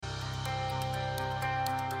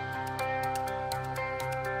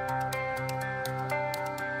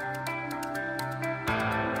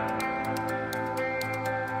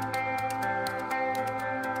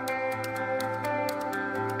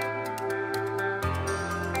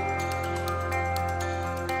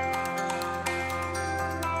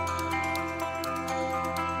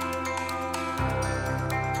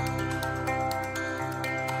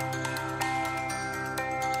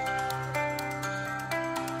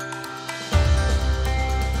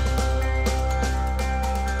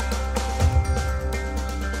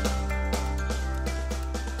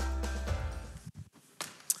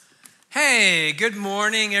Hey, good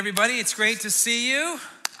morning, everybody. It's great to see you.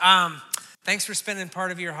 Thanks for spending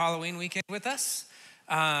part of your Halloween weekend with us.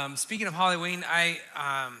 Speaking of Halloween, I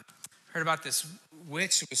heard about this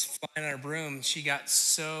witch who was flying on a broom. She got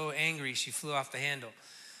so angry, she flew off the handle.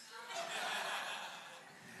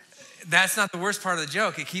 That's not the worst part of the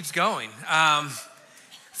joke. It keeps going.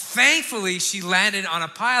 Thankfully, she landed on a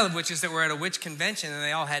pile of witches that were at a witch convention, and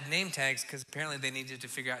they all had name tags because apparently they needed to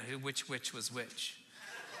figure out which witch was which.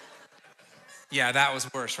 Yeah, that was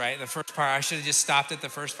worse, right? The first part, I should have just stopped at the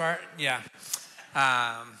first part. Yeah.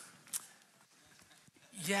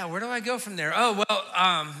 Where do I go from there? Oh, well,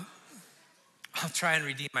 I'll try and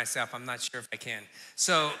redeem myself. I'm not sure if I can.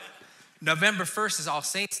 So November 1st is All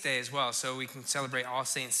Saints Day as well, so we can celebrate All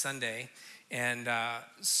Saints Sunday. And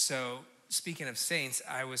so speaking of saints,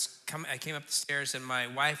 I came up the stairs, and my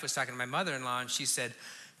wife was talking to my mother-in-law, and she said,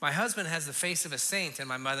 "My husband has the face of a saint." And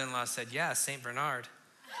my mother-in-law said, "Yeah, Saint Bernard."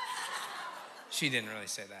 She didn't really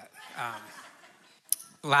say that.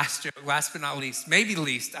 Last but not least, maybe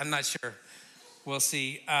least, I'm not sure. We'll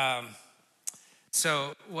see.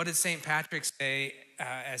 So what did St. Patrick say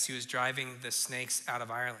as he was driving the snakes out of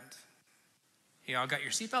Ireland? You all got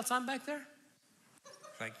your seatbelts on back there?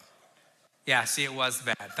 Yeah, see, it was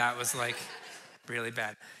bad. That was really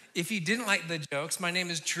bad. If you didn't like the jokes, my name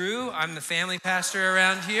is Drew. I'm the family pastor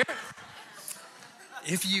around here.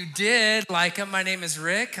 If you did like him, my name is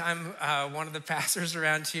Rick. I'm one of the pastors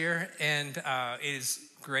around here, and it is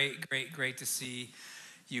great to see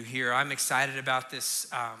you here. I'm excited about this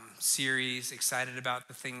series, excited about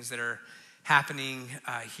the things that are happening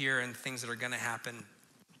here and things that are going to happen,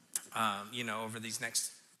 over these next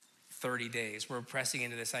 30 days. We're pressing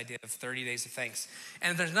into this idea of 30 days of thanks.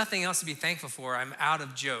 And if there's nothing else to be thankful for, I'm out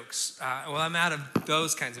of jokes. I'm out of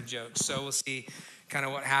those kinds of jokes. So we'll see kind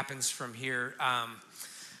of what happens from here.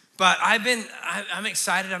 But I'm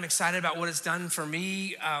excited. I'm excited about what it's done for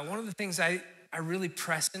me. One of the things I really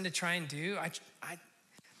press in to try and do,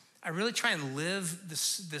 I really try and live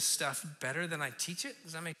this stuff better than I teach it.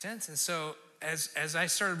 Does that make sense? And so as I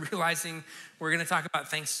started realizing we're going to talk about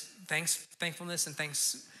thankfulness and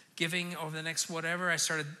thanksgiving over the next whatever, I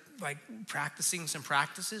started practicing some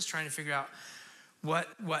practices, trying to figure out what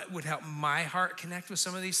would help my heart connect with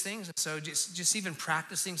some of these things. And so just even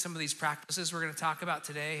practicing some of these practices we're going to talk about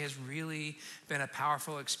today has really been a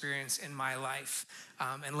powerful experience in my life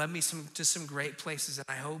and led me to some great places. And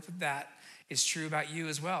I hope that is true about you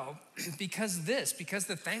as well, because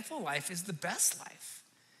the thankful life is the best life.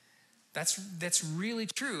 That's really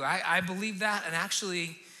true. I believe that, and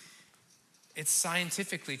actually it's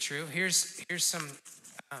scientifically true. Here's some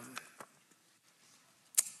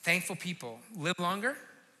thankful people live longer.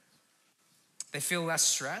 They feel less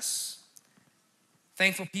stress.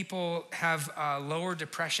 Thankful people have lower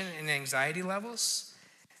depression and anxiety levels.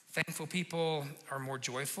 Thankful people are more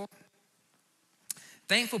joyful.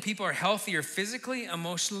 Thankful people are healthier physically,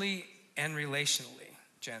 emotionally, and relationally,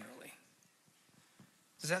 generally.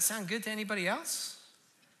 Does that sound good to anybody else?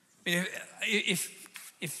 I mean,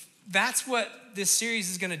 if that's what this series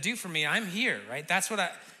is going to do for me, I'm here, right? That's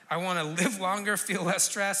what I want to live longer, feel less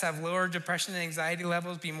stress, have lower depression and anxiety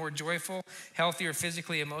levels, be more joyful, healthier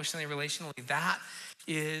physically, emotionally, relationally. That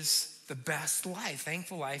is the best life.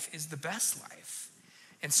 Thankful life is the best life.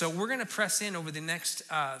 And so we're going to press in over the next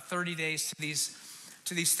 30 days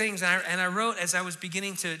to these things. And I wrote, as I was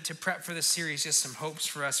beginning to prep for this series, just some hopes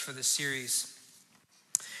for us for this series.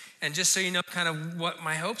 And just so you know kind of what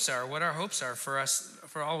my hopes are, what our hopes are for us,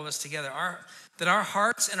 for all of us together, that our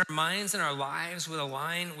hearts and our minds and our lives would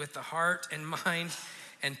align with the heart and mind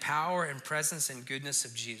and power and presence and goodness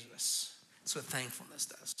of Jesus. That's what thankfulness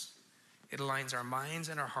does. It aligns our minds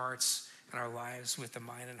and our hearts and our lives with the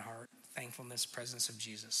mind and heart, thankfulness, presence of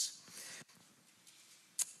Jesus.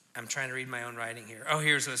 I'm trying to read my own writing here. Oh,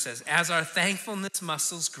 here's what it says. As our thankfulness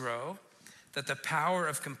muscles grow, that the power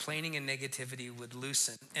of complaining and negativity would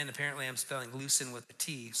loosen. And apparently I'm spelling loosen with a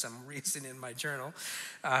T, some reason in my journal.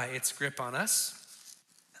 Its grip on us.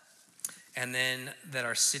 And then that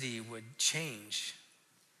our city would change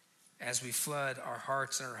as we flood our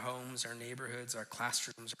hearts and our homes, our neighborhoods, our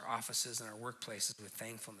classrooms, our offices, and our workplaces with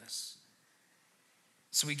thankfulness.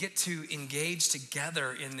 So we get to engage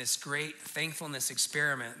together in this great thankfulness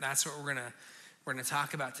experiment. That's what we're going to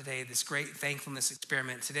talk about today, this great thankfulness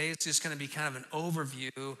experiment. Today is just going to be kind of an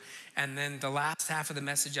overview, and then the last half of the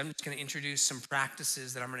message, I'm just going to introduce some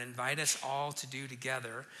practices that I'm going to invite us all to do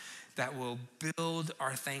together that will build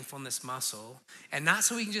our thankfulness muscle. And not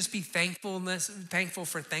so we can just be thankful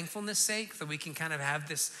for thankfulness sake, that we can kind of have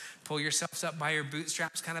this pull yourselves up by your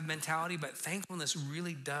bootstraps kind of mentality, but thankfulness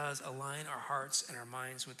really does align our hearts and our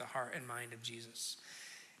minds with the heart and mind of Jesus.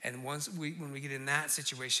 And when we get in that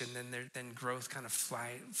situation, then growth kind of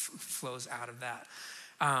flows out of that.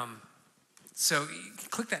 So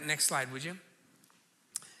click that next slide, would you?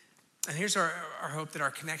 And here's our hope that our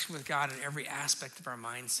connection with God in every aspect of our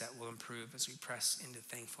mindset will improve as we press into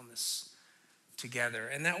thankfulness together.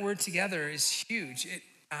 And that word together is huge. It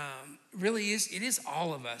really is. It is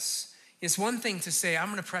all of us. It's one thing to say,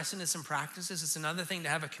 I'm going to press into some practices. It's another thing to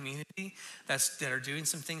have a community that are doing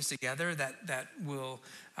some things together that will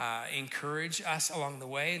encourage us along the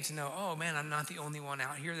way, and to know, oh man, I'm not the only one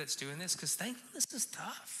out here that's doing this, because thankfulness is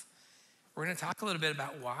tough. We're going to talk a little bit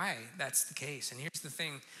about why that's the case. And here's the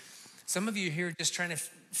thing. Some of you here are just trying to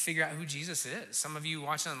figure out who Jesus is. Some of you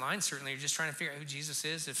watching online certainly are just trying to figure out who Jesus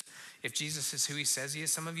is, if Jesus is who he says he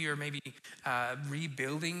is. Some of you are maybe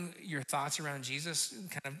rebuilding your thoughts around Jesus,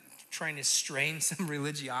 kind of trying to strain some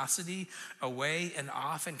religiosity away and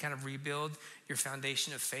off and kind of rebuild your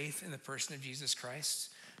foundation of faith in the person of Jesus Christ.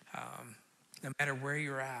 No matter where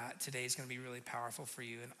you're at, today is going to be really powerful for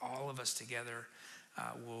you, and all of us together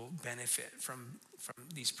will benefit from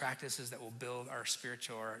these practices that will build our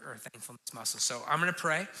spiritual or thankfulness muscles. So I'm going to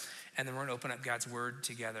pray, and then we're going to open up God's word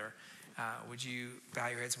together. Would you bow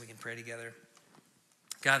your heads and we can pray together?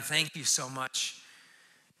 God, thank you so much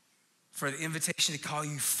for the invitation to call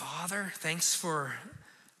you Father. Thanks for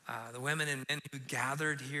the women and men who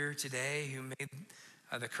gathered here today, who made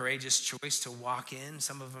the courageous choice to walk in,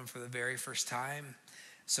 some of them for the very first time,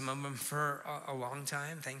 some of them for a long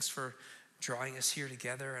time. Thanks for drawing us here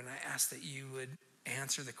together, and I ask that you would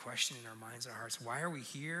answer the question in our minds and our hearts. Why are we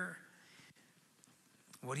here?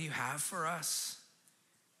 What do you have for us?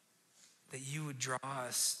 That you would draw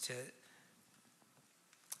us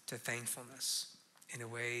to thankfulness in a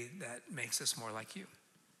way that makes us more like you.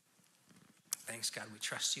 Thanks, God. We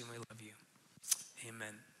trust you and we love you.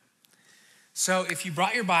 Amen. So if you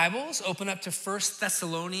brought your Bibles, open up to 1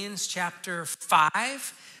 Thessalonians chapter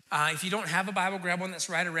 5. If you don't have a Bible, grab one that's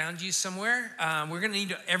right around you somewhere. We're going to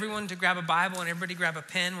need everyone to grab a Bible and everybody grab a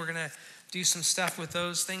pen. We're going to do some stuff with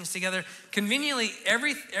those things together. Conveniently,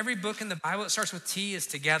 every book in the Bible that starts with T is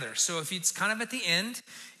together. So if it's kind of at the end,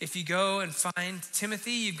 if you go and find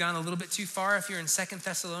Timothy, you've gone a little bit too far. If you're in 2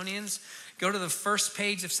 Thessalonians, go to the first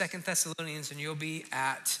page of 2 Thessalonians and you'll be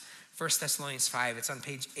at 1 Thessalonians 5. It's on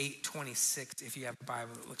page 826 if you have a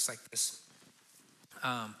Bible that looks like this.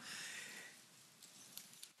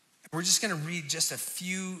 We're just going to read just a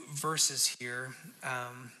few verses here,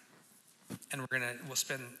 and we'll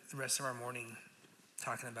spend the rest of our morning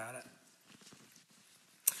talking about it.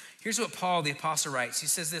 Here's what Paul the apostle writes. He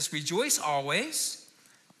says this: rejoice always,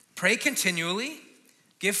 pray continually,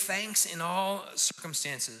 give thanks in all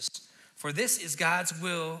circumstances, for this is God's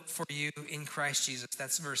will for you in Christ Jesus.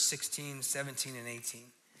 That's verse 16, 17, and 18.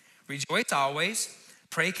 Rejoice always,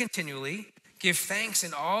 pray continually, give thanks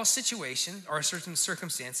in all situations or certain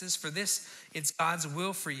circumstances, for this is God's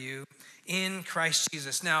will for you in Christ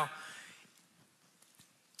Jesus. Now,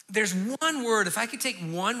 there's one word. If I could take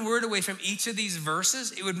one word away from each of these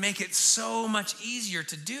verses, it would make it so much easier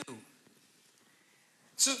to do.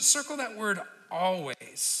 So circle that word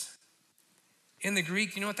always. In the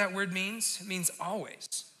Greek, you know what that word means? It means always.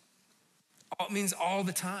 It means all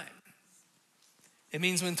the time. It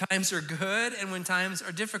means when times are good and when times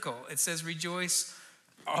are difficult. It says rejoice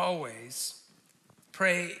always,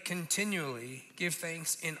 pray continually, give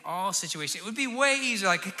thanks in all situations. It would be way easier.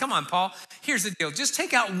 Like, come on, Paul, here's the deal. Just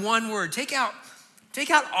take out one word. Take out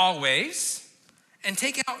always, and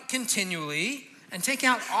take out continually, and take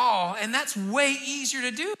out all, and that's way easier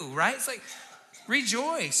to do, right? It's like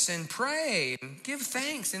rejoice and pray and give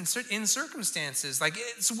thanks in circumstances. Like,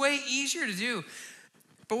 it's way easier to do.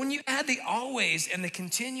 But when you add the always and the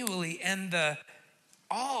continually and the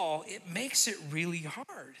all, it makes it really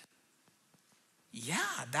hard. Yeah,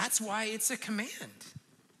 that's why it's a command.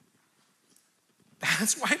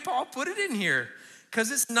 That's why Paul put it in here, because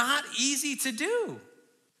it's not easy to do. You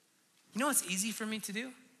know what's easy for me to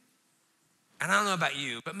do? And I don't know about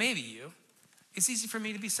you, but maybe you. It's easy for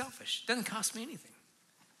me to be selfish. It doesn't cost me anything.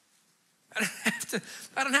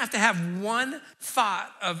 I don't have to have one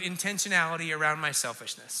thought of intentionality around my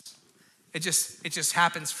selfishness. It just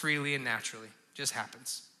happens freely and naturally. It just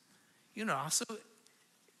happens. You know, also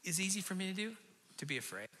is easy for me to do? To be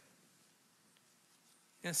afraid.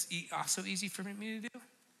 It's also easy for me to do?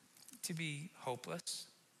 To be hopeless.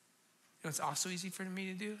 You know, it's also easy for me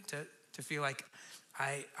to do? To feel like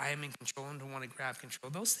I am in control and to want to grab control.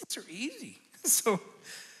 Those things are easy. So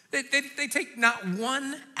They take not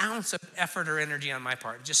 1 ounce of effort or energy on my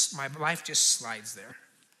part. Just my life just slides there.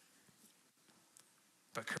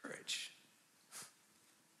 But courage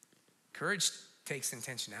takes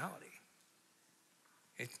intentionality.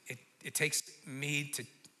 It takes me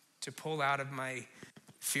to pull out of my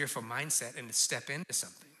fearful mindset and to step into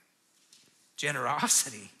something.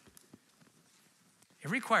 Generosity. It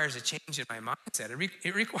requires a change in my mindset.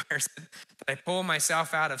 It requires that I pull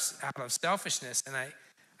myself out of selfishness and I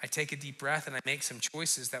take a deep breath and I make some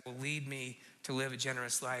choices that will lead me to live a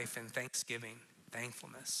generous life in thanksgiving,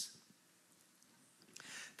 thankfulness.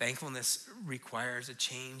 Thankfulness requires a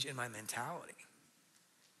change in my mentality.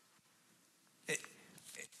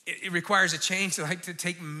 It requires a change to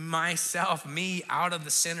take me out of the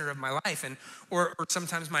center of my life, or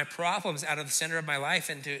sometimes my problems out of the center of my life,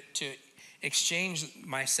 and to exchange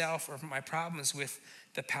myself or my problems with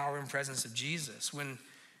the power and presence of Jesus. When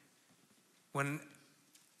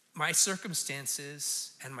my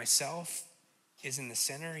circumstances and myself is in the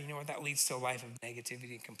center, you know what? That leads to a life of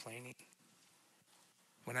negativity and complaining.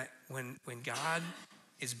 When God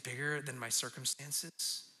is bigger than my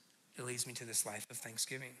circumstances, it leads me to this life of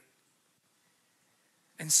thanksgiving.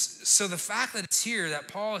 And so the fact that it's here, that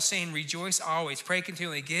Paul is saying, rejoice always, pray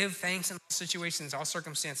continually, give thanks in all situations, all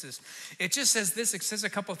circumstances. It just says this, it says a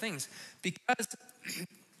couple things.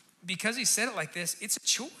 Because he said it like this, it's a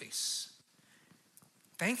choice.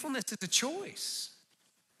 Thankfulness is a choice.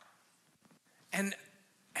 And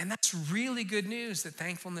that's really good news, that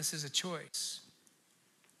thankfulness is a choice.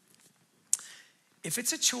 If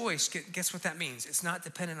it's a choice, guess what that means? It's not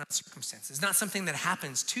dependent on circumstances. It's not something that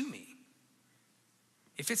happens to me.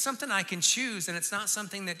 If it's something I can choose, and it's not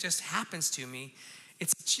something that just happens to me,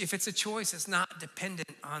 if it's a choice, it's not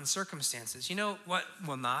dependent on circumstances. You know what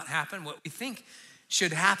will not happen? What we think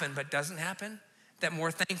should happen but doesn't happen? That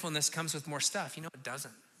more thankfulness comes with more stuff. You know, it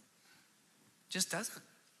doesn't. It just doesn't.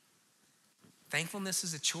 Thankfulness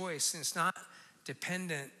is a choice, and it's not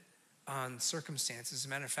dependent on circumstances. As a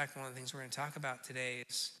matter of fact, one of the things we're going to talk about today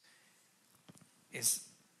is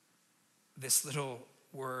this little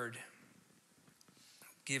word,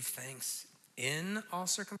 give thanks in all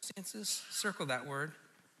circumstances. Circle that word,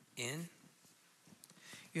 in.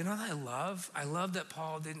 You know what I love? I love that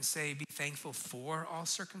Paul didn't say be thankful for all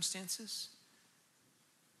circumstances.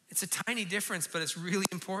 It's a tiny difference, but it's really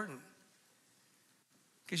important.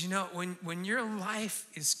 Because you know, when your life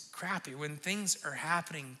is crappy, when things are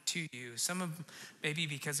happening to you, some of them maybe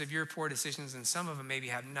because of your poor decisions, and some of them maybe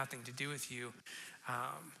have nothing to do with you,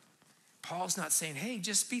 Paul's not saying, hey,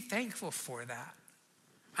 just be thankful for that.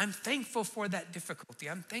 I'm thankful for that difficulty.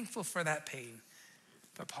 I'm thankful for that pain.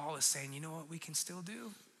 But Paul is saying, you know what we can still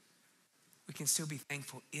do? We can still be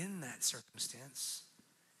thankful in that circumstance.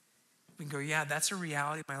 We can go, yeah, that's a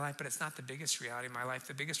reality of my life, but it's not the biggest reality of my life.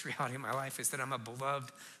 The biggest reality of my life is that I'm a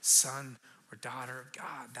beloved son or daughter of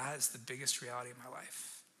God. That is the biggest reality of my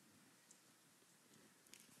life.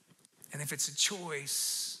 And if it's a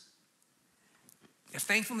choice, if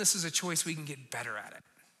thankfulness is a choice, we can get better at it.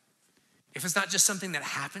 If it's not just something that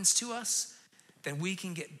happens to us, then we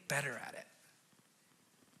can get better at it.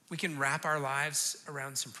 We can wrap our lives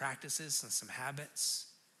around some practices and some habits,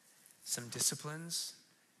 some disciplines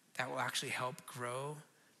that will actually help grow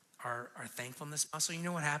our thankfulness muscle. You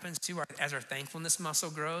know what happens too? As our thankfulness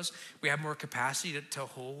muscle grows, we have more capacity to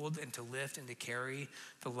hold and to lift and to carry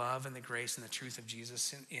the love and the grace and the truth of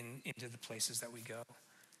Jesus into the places that we go.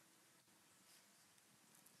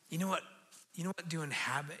 You know what doing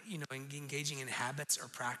engaging in habits or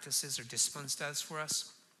practices or disciplines does for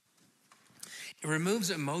us? It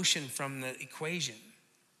removes emotion from the equation.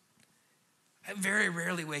 I very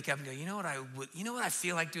rarely wake up and go, you know what I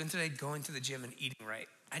feel like doing today? Going to the gym and eating right.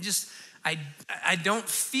 I don't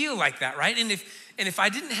feel like that, right? And if I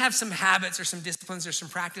didn't have some habits or some disciplines or some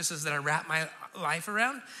practices that I wrap my life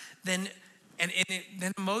around, then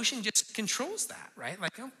emotion just controls that, right?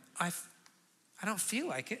 Like, oh, I don't feel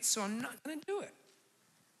like it, so I'm not going to do it.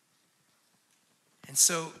 And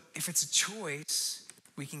so if it's a choice,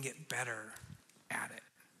 we can get better at it.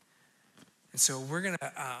 And so we're going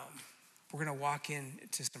to walk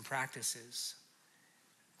into some practices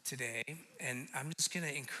today, and I'm just going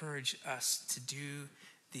to encourage us to do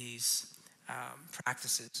these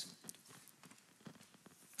practices.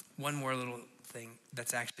 One more little thing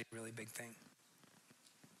that's actually a really big thing.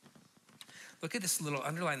 Look at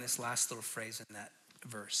underline this last little phrase in that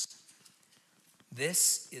verse.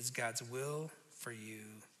 This is God's will for you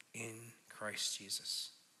in Christ Jesus.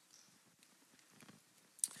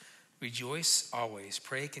 Rejoice always,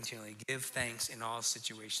 pray continually, give thanks in all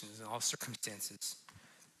situations and all circumstances.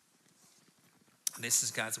 This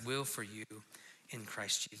is God's will for you in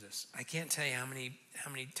Christ Jesus. I can't tell you how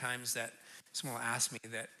many times that someone will ask me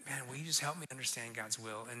that, man, will you just help me understand God's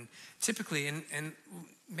will? And typically, and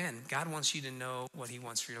man, God wants you to know what he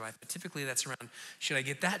wants for your life. But typically that's around, should I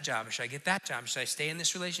get that job? Or should I get that job? Should I stay in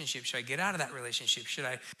this relationship? Should I get out of that relationship? Should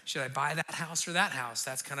I buy that house or that house?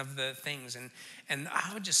 That's kind of the things. And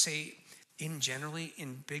I would just say, generally,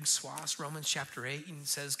 in big swaths, Romans chapter 8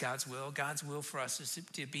 says God's will for us is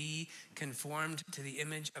to be conformed to the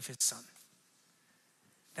image of his son.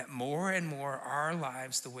 That more and more our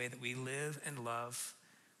lives, the way that we live and love,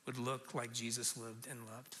 would look like Jesus lived and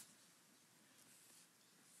loved.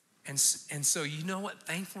 And so you know what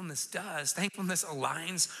thankfulness does? Thankfulness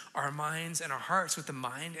aligns our minds and our hearts with the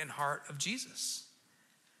mind and heart of Jesus.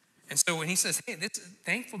 And so when he says, hey, this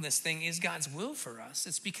thankfulness thing is God's will for us,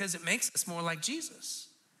 it's because it makes us more like Jesus.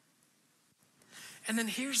 And then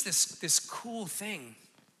here's this cool thing.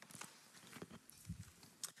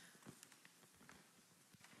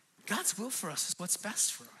 God's will for us is what's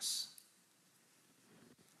best for us.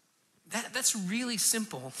 That's really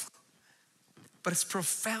simple, but it's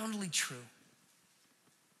profoundly true.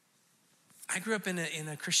 I grew up in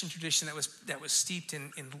a Christian tradition that was steeped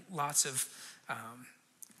in lots of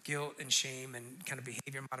guilt and shame and kind of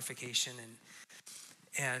behavior modification,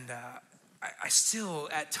 and I still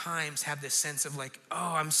at times have this sense of like,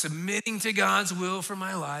 oh, I'm submitting to God's will for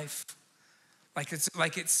my life, like it's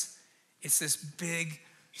this big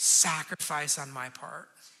sacrifice on my part.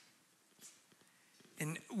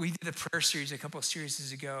 And we did a prayer series a couple of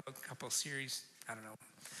series ago,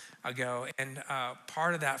 and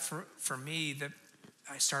part of that for me, that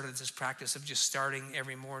I started this practice of just starting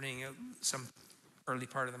every morning, some early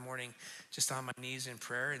part of the morning, just on my knees in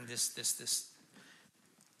prayer in this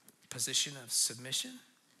position of submission.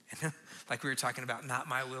 And like we were talking about, not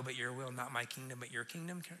my will but your will, not my kingdom but your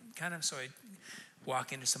kingdom, kind of. So I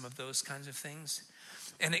walk into some of those kinds of things.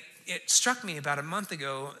 And it struck me about a month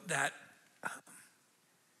ago that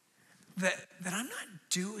I'm not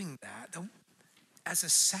doing that as a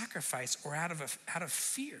sacrifice or out of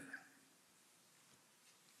fear,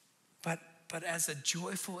 but as a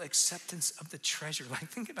joyful acceptance of the treasure. Like,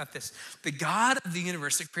 think about this. The God of the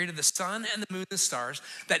universe that created the sun and the moon and the stars,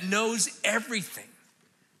 that knows everything,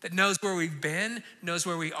 that knows where we've been, knows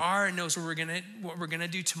where we are, and knows what we're gonna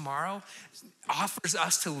do tomorrow, offers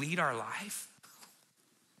us to lead our life.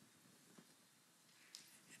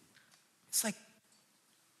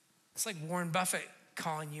 It's like Warren Buffett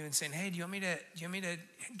calling you and saying, hey, do you want me to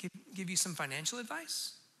give you some financial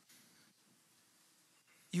advice?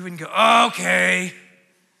 You wouldn't go, oh, okay,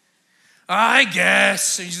 I guess.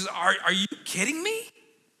 So you just, are you kidding me?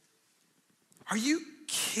 Are you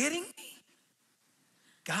kidding me?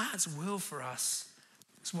 God's will for us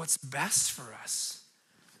is what's best for us.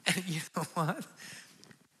 And you know what?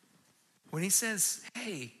 When he says,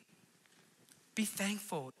 hey, be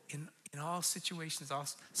thankful in all situations.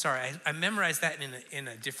 I memorized that in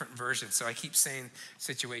a different version, so I keep saying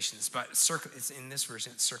situations, but it's in this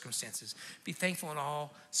version, it's circumstances. Be thankful in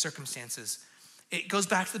all circumstances. It goes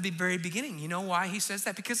back to the very beginning. You know why he says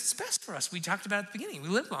that? Because it's best for us. We talked about it at the beginning. We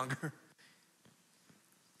live longer.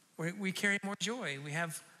 We carry more joy. We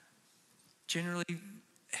have generally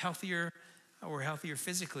we're healthier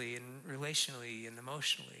physically and relationally and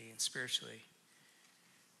emotionally and spiritually.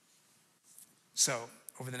 So,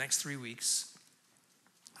 over the next 3 weeks,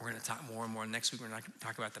 we're going to talk more and more. Next week, we're going to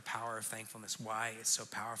talk about the power of thankfulness, why it's so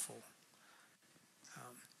powerful.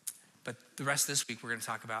 But the rest of this week, we're going to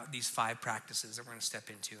talk about these 5 practices that we're going to step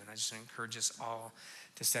into. And I just encourage us all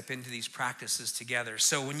to step into these practices together.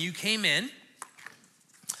 So when you came in,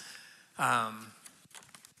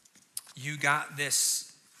 you got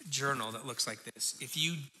this journal that looks like this. If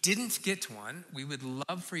you didn't get one, we would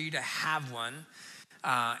love for you to have one.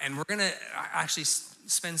 And we're going to actually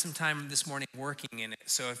spend some time this morning working in it.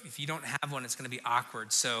 So if you don't have one, it's going to be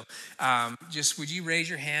awkward. So just would you raise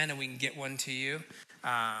your hand and we can get one to you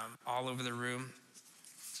all over the room.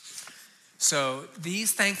 So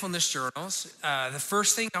these thankfulness journals, the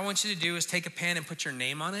first thing I want you to do is take a pen and put your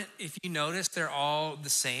name on it. If you notice, they're all the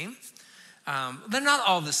same. They're not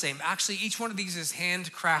all the same. Actually, each one of these is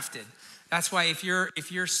handcrafted. That's why if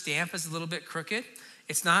your stamp is a little bit crooked,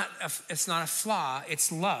 it's not a flaw,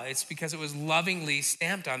 it's love. It's because it was lovingly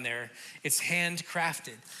stamped on there. It's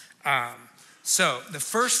handcrafted. So the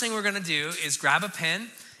first thing we're going to do is grab a pen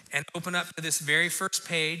and open up to this very first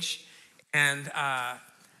page and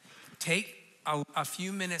take a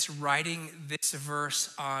few minutes writing this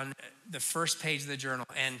verse on the first page of the journal.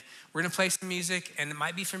 And we're going to play some music, and it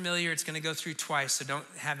might be familiar. It's going to go through twice, so don't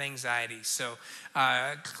have anxiety. So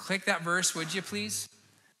click that verse, would you please?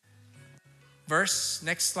 Verse,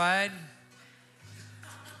 next slide.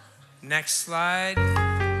 Next slide.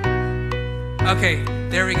 Okay,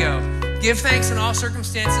 there we go. Give thanks in all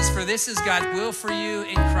circumstances, for this is God's will for you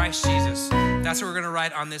in Christ Jesus. That's what we're going to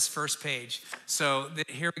write on this first page. So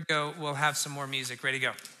here we go. We'll have some more music. Ready to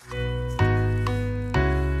go.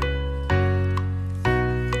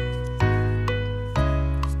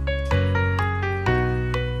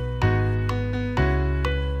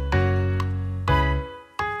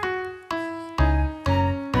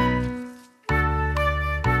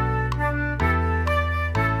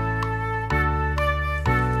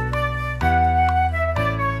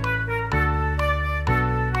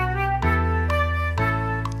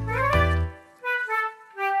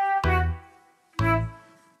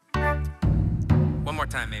 One more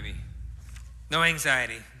time, maybe. No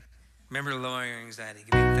anxiety. Remember to lower your anxiety.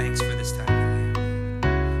 Giving thanks for this time.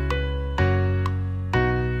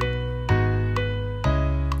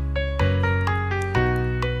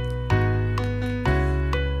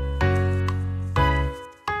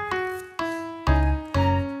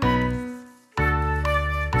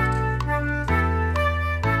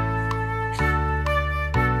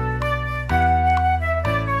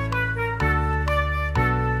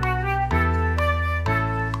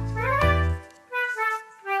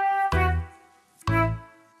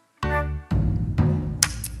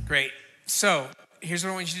 Great. So here's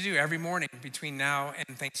what I want you to do every morning between now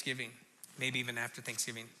and Thanksgiving, maybe even after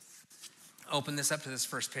Thanksgiving. Open this up to this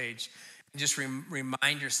first page and just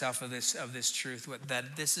remind yourself of this truth,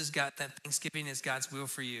 that this is God, that Thanksgiving is God's will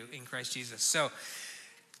for you in Christ Jesus. So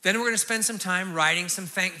then we're going to spend some time writing some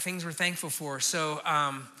things we're thankful for. So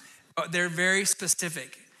they're very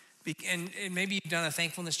specific. And maybe you've done a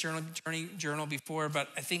thankfulness journal before, but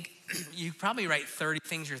I think you probably write 30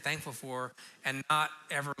 things you're thankful for and not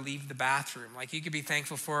ever leave the bathroom. Like you could be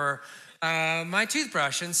thankful for my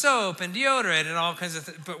toothbrush and soap and deodorant and all kinds of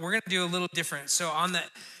things, but we're going to do a little different. So on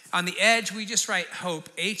the edge, we just write hope,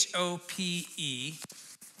 H-O-P-E,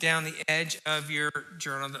 down the edge of your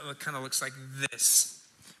journal that kind of looks like this.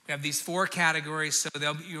 We have these 4 categories, so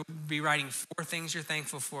you'll be writing 4 things you're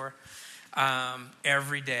thankful for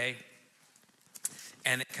every day.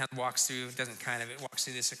 And it kind of walks through, it walks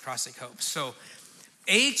through this acrostic hope. So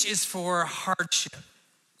H is for hardship.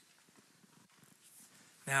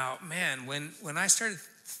 Now, man, when I started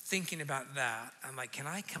thinking about that, I'm like, can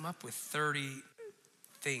I come up with 30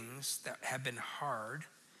 things that have been hard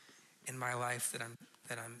in my life that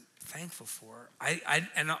I'm thankful for?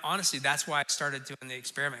 And honestly, that's why I started doing the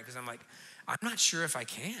experiment, because I'm like, I'm not sure if I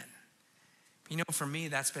can. You know, for me,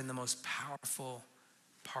 that's been the most powerful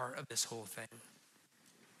part of this whole thing,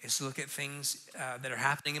 is to look at things that are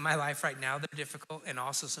happening in my life right now that are difficult, and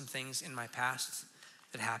also some things in my past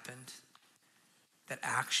that happened that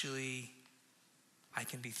actually I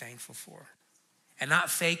can be thankful for. And not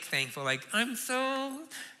fake thankful, like, I'm so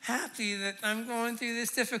happy that I'm going through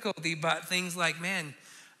this difficulty, but things like, man,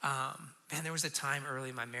 there was a time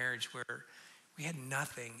early in my marriage where we had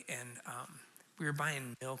nothing, and we were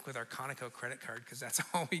buying milk with our Conoco credit card because that's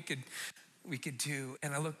all we could do.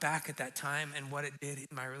 And I look back at that time and what it did in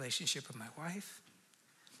my relationship with my wife.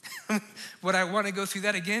 Would I want to go through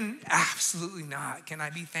that again? Absolutely not. Can I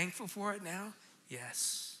be thankful for it now?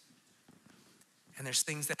 Yes. And there's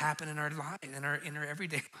things that happen in our lives, in our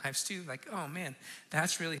everyday lives too. Like, oh man,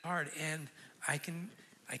 that's really hard, and I can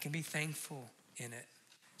be thankful in it.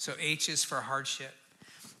 So H is for hardship.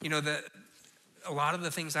 You know, a lot of the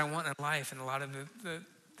things I want in life, and a lot of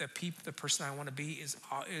the person I want to be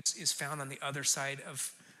is found on the other side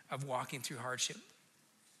of walking through hardship.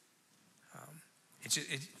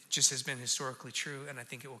 It just has been historically true, and I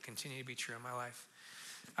think it will continue to be true in my life.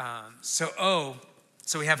 So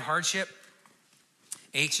we have hardship.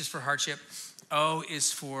 H is for hardship. O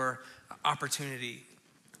is for opportunity.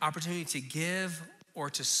 Opportunity to give or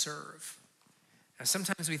to serve. Now,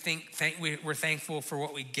 sometimes we think we're thankful for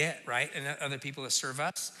what we get, right? And other people to serve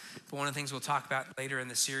us. But one of the things we'll talk about later in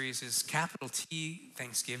the series is capital T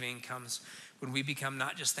Thanksgiving comes when we become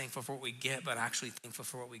not just thankful for what we get, but actually thankful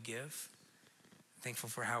for what we give. Thankful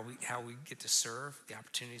for how we get to serve, the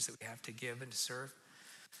opportunities that we have to give and to serve.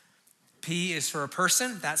 P is for a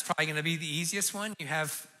person. That's probably going to be the easiest one. You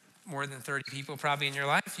have more than 30 people probably in your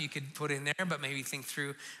life you could put in there, but maybe think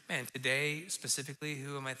through, man, today specifically,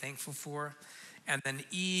 who am I thankful for? And then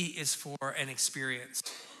E is for an experience.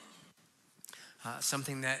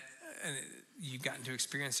 Something that you've gotten to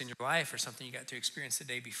experience in your life, or something you got to experience the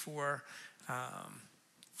day before.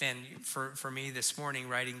 And for me this morning,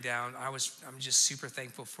 writing down, I'm just super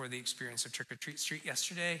thankful for the experience of Trick or Treat Street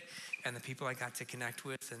yesterday, and the people I got to connect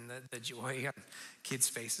with, and the joy on kids'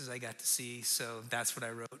 faces I got to see. So that's what I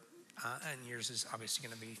wrote. And yours is obviously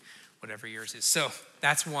going to be whatever yours is. So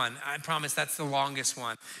that's one. I promise that's the longest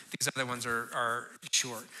one. These other ones are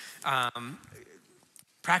short.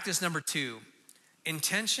 Practice number 2,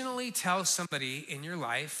 intentionally tell somebody in your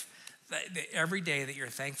life that every day that you're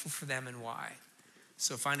thankful for them and why.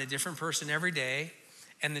 So find a different person every day.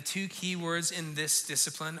 And the 2 key words in this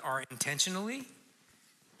discipline are intentionally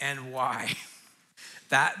and why.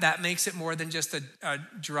 That makes it more than just a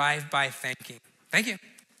drive-by thanking. Thank you.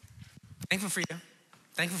 Thankful for you.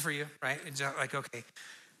 Thankful for you, right? It's not like, okay,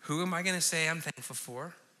 who am I going to say I'm thankful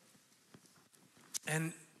for?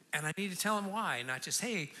 And I need to tell them why, not just,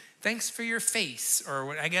 hey, thanks for your face, or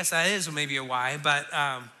what, I guess that is maybe a why, but,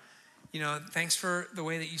 thanks for the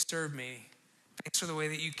way that you served me. Thanks for the way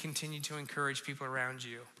that you continue to encourage people around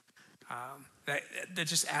you. That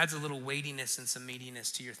just adds a little weightiness and some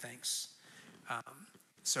meatiness to your thanks.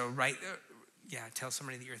 Tell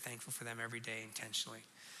somebody that you're thankful for them every day intentionally.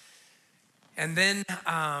 And then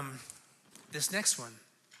this next one,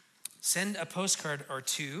 send a postcard or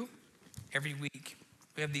 2 every week.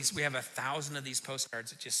 We have 1,000 of these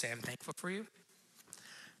postcards that just say, I'm thankful for you.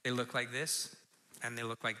 They look like this, and they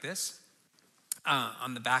look like this.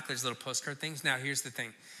 On the back, there's little postcard things. Now, here's the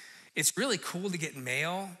thing. It's really cool to get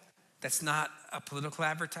mail that's not a political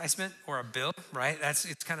advertisement or a bill, right?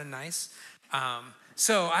 It's kind of nice.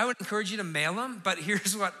 So I would encourage you to mail them, but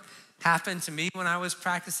here's what happened to me when I was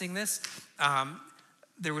practicing this.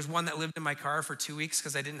 There was one that lived in my car for 2 weeks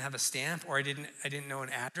because I didn't have a stamp, or I didn't know an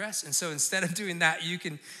address. And so instead of doing that, you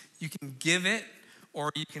can give it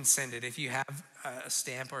or you can send it. If you have a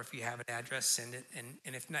stamp or if you have an address, send it.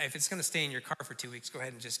 And if it's going to stay in your car for 2 weeks, go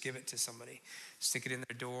ahead and just give it to somebody. Stick it in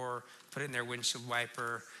their door, put it in their windshield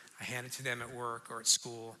wiper, hand it to them at work or at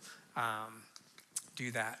school.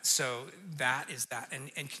 Do that. So that is that.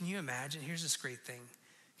 And can you imagine? Here's this great thing.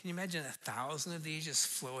 Can you imagine 1,000 of these just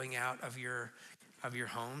flowing out of your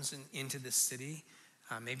homes and into the city,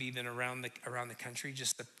 maybe even around the country?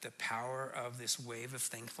 Just the power of this wave of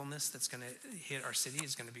thankfulness that's going to hit our city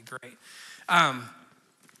is going to be great.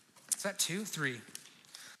 Is that 2, 3?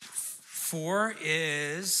 4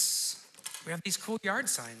 is we have these cool yard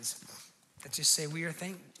signs that just say we are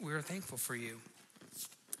thankful for you.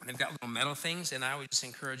 And they've got little metal things, and I would just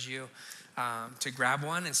encourage you to grab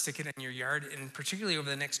one and stick it in your yard. And particularly over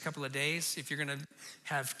the next couple of days, if you're going to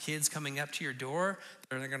have kids coming up to your door,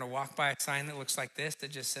 they're going to walk by a sign that looks like this that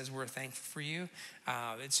just says, we're thankful for you.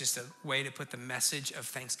 It's just a way to put the message of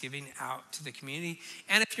Thanksgiving out to the community.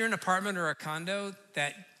 And if you're in an apartment or a condo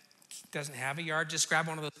that doesn't have a yard, just grab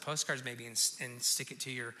one of those postcards maybe and stick it to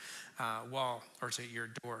your wall or to your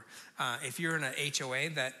door. If you're in an HOA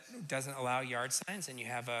that doesn't allow yard signs and you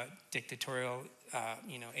have a dictatorial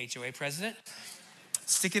HOA president,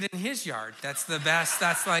 stick it in his yard. That's the best.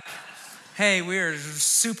 That's like, hey, we're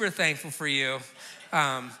super thankful for you,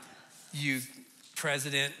 you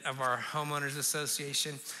president of our homeowners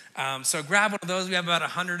association. So grab one of those. We have about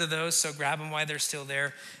 100 of those, so grab them while they're still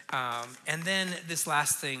there. And then this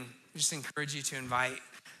last thing, just encourage you to invite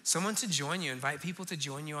someone to join you. Invite people to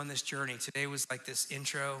join you on this journey. Today was like this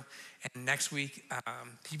intro, and next week,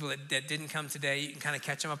 people that didn't come today, you can kind of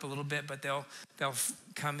catch them up a little bit, but they'll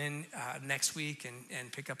come in next week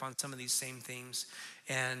and pick up on some of these same themes.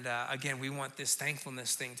 And again, we want this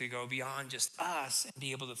thankfulness thing to go beyond just us and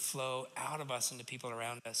be able to flow out of us into people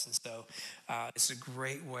around us. And so it's a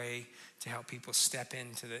great way to help people step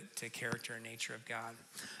into the character and nature of God.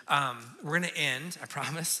 We're going to end, I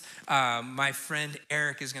promise. My friend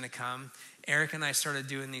Eric is going to come. Eric and I started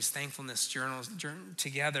doing these thankfulness journals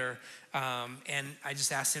together, and I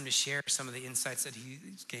just asked him to share some of the insights that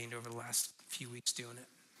he's gained over the last few weeks doing it.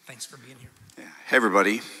 Thanks for being here. Yeah. Hey,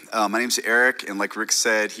 everybody. My name's Eric, and like Rick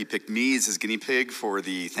said, he picked me as his guinea pig for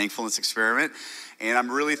the thankfulness experiment, and I'm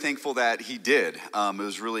really thankful that he did. It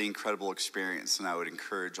was a really incredible experience, and I would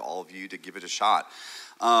encourage all of you to give it a shot.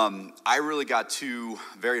 I really got 2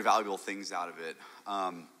 very valuable things out of it.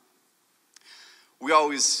 We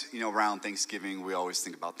always, around Thanksgiving, we always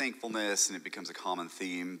think about thankfulness, and it becomes a common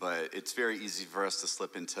theme, but it's very easy for us to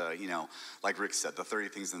slip into, like Rick said, the 30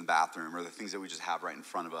 things in the bathroom, or the things that we just have right in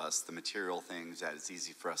front of us, the material things that it's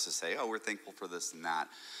easy for us to say, oh, we're thankful for this and that.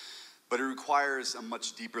 But it requires a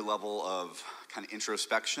much deeper level of kind of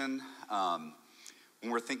introspection.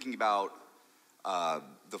 When we're thinking about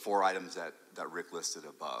the 4 items that Rick listed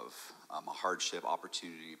above, a hardship,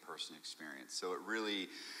 opportunity, person, experience. So it really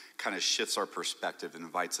kind of shifts our perspective and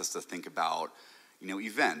invites us to think about,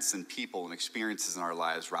 events and people and experiences in our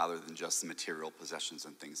lives rather than just the material possessions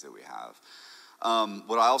and things that we have.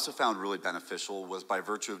 What I also found really beneficial was by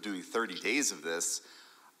virtue of doing 30 days of this,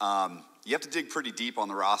 you have to dig pretty deep on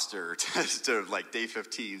the roster to like day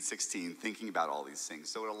 15, 16, thinking about all these things.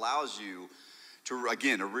 So it allows you to,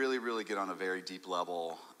 again, to really, really get on a very deep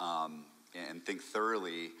level and think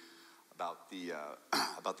thoroughly about the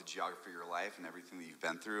geography of your life and everything that you've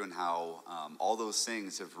been through, and how all those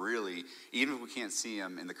things have really, even if we can't see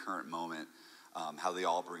them in the current moment, how they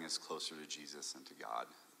all bring us closer to Jesus and to God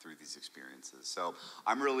through these experiences. So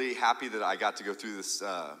I'm really happy that I got to go through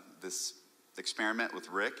this experiment with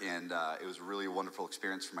Rick, and it was a really wonderful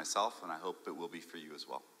experience for myself, and I hope it will be for you as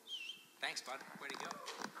well. Thanks, bud. Way to go.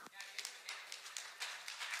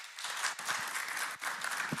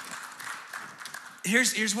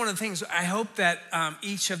 Here's one of the things. I hope that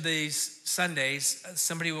each of these Sundays,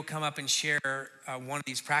 somebody will come up and share one of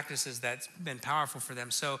these practices that's been powerful for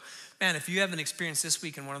them. So, man, if you have an experience this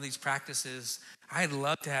week in one of these practices, I'd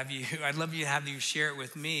love to have you share it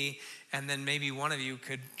with me, and then maybe one of you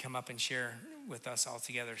could come up and share with us all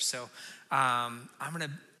together. So I'm going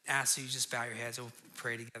to ask you just bow your heads. We'll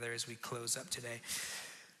pray together as we close up today.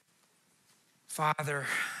 Father,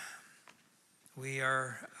 we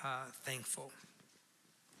are thankful.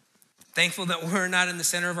 Thankful that we're not in the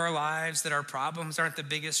center of our lives, that our problems aren't the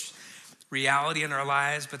biggest reality in our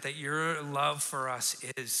lives, but that your love for us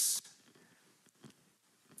is.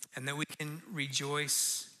 And that we can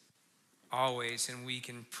rejoice always, and we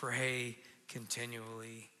can pray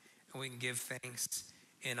continually, and we can give thanks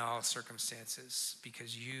in all circumstances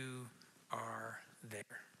because you are there.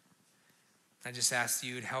 I just ask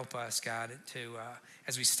you to help us, God, to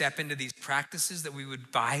as we step into these practices, that we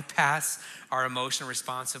would bypass our emotional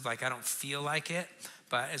response of like, I don't feel like it.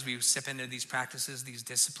 But as we step into these practices, these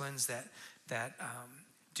disciplines, that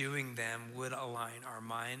doing them would align our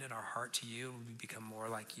mind and our heart to you, and we become more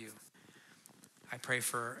like you. I pray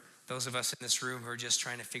for those of us in this room who are just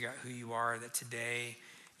trying to figure out who you are, that today,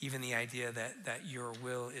 even the idea that your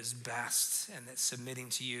will is best, and that submitting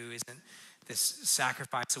to you isn't this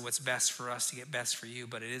sacrifice of what's best for us to get best for you,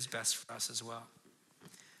 but it is best for us as well.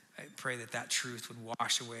 I pray that truth would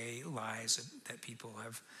wash away lies that people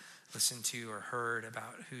have listened to or heard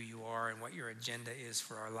about who you are and what your agenda is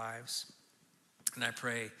for our lives. And I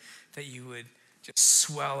pray that you would just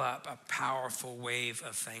swell up a powerful wave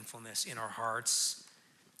of thankfulness in our hearts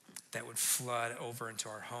that would flood over into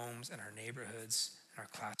our homes and our neighborhoods and our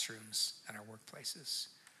classrooms and our workplaces.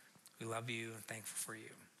 We love you and thankful for you.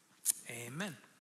 Amen.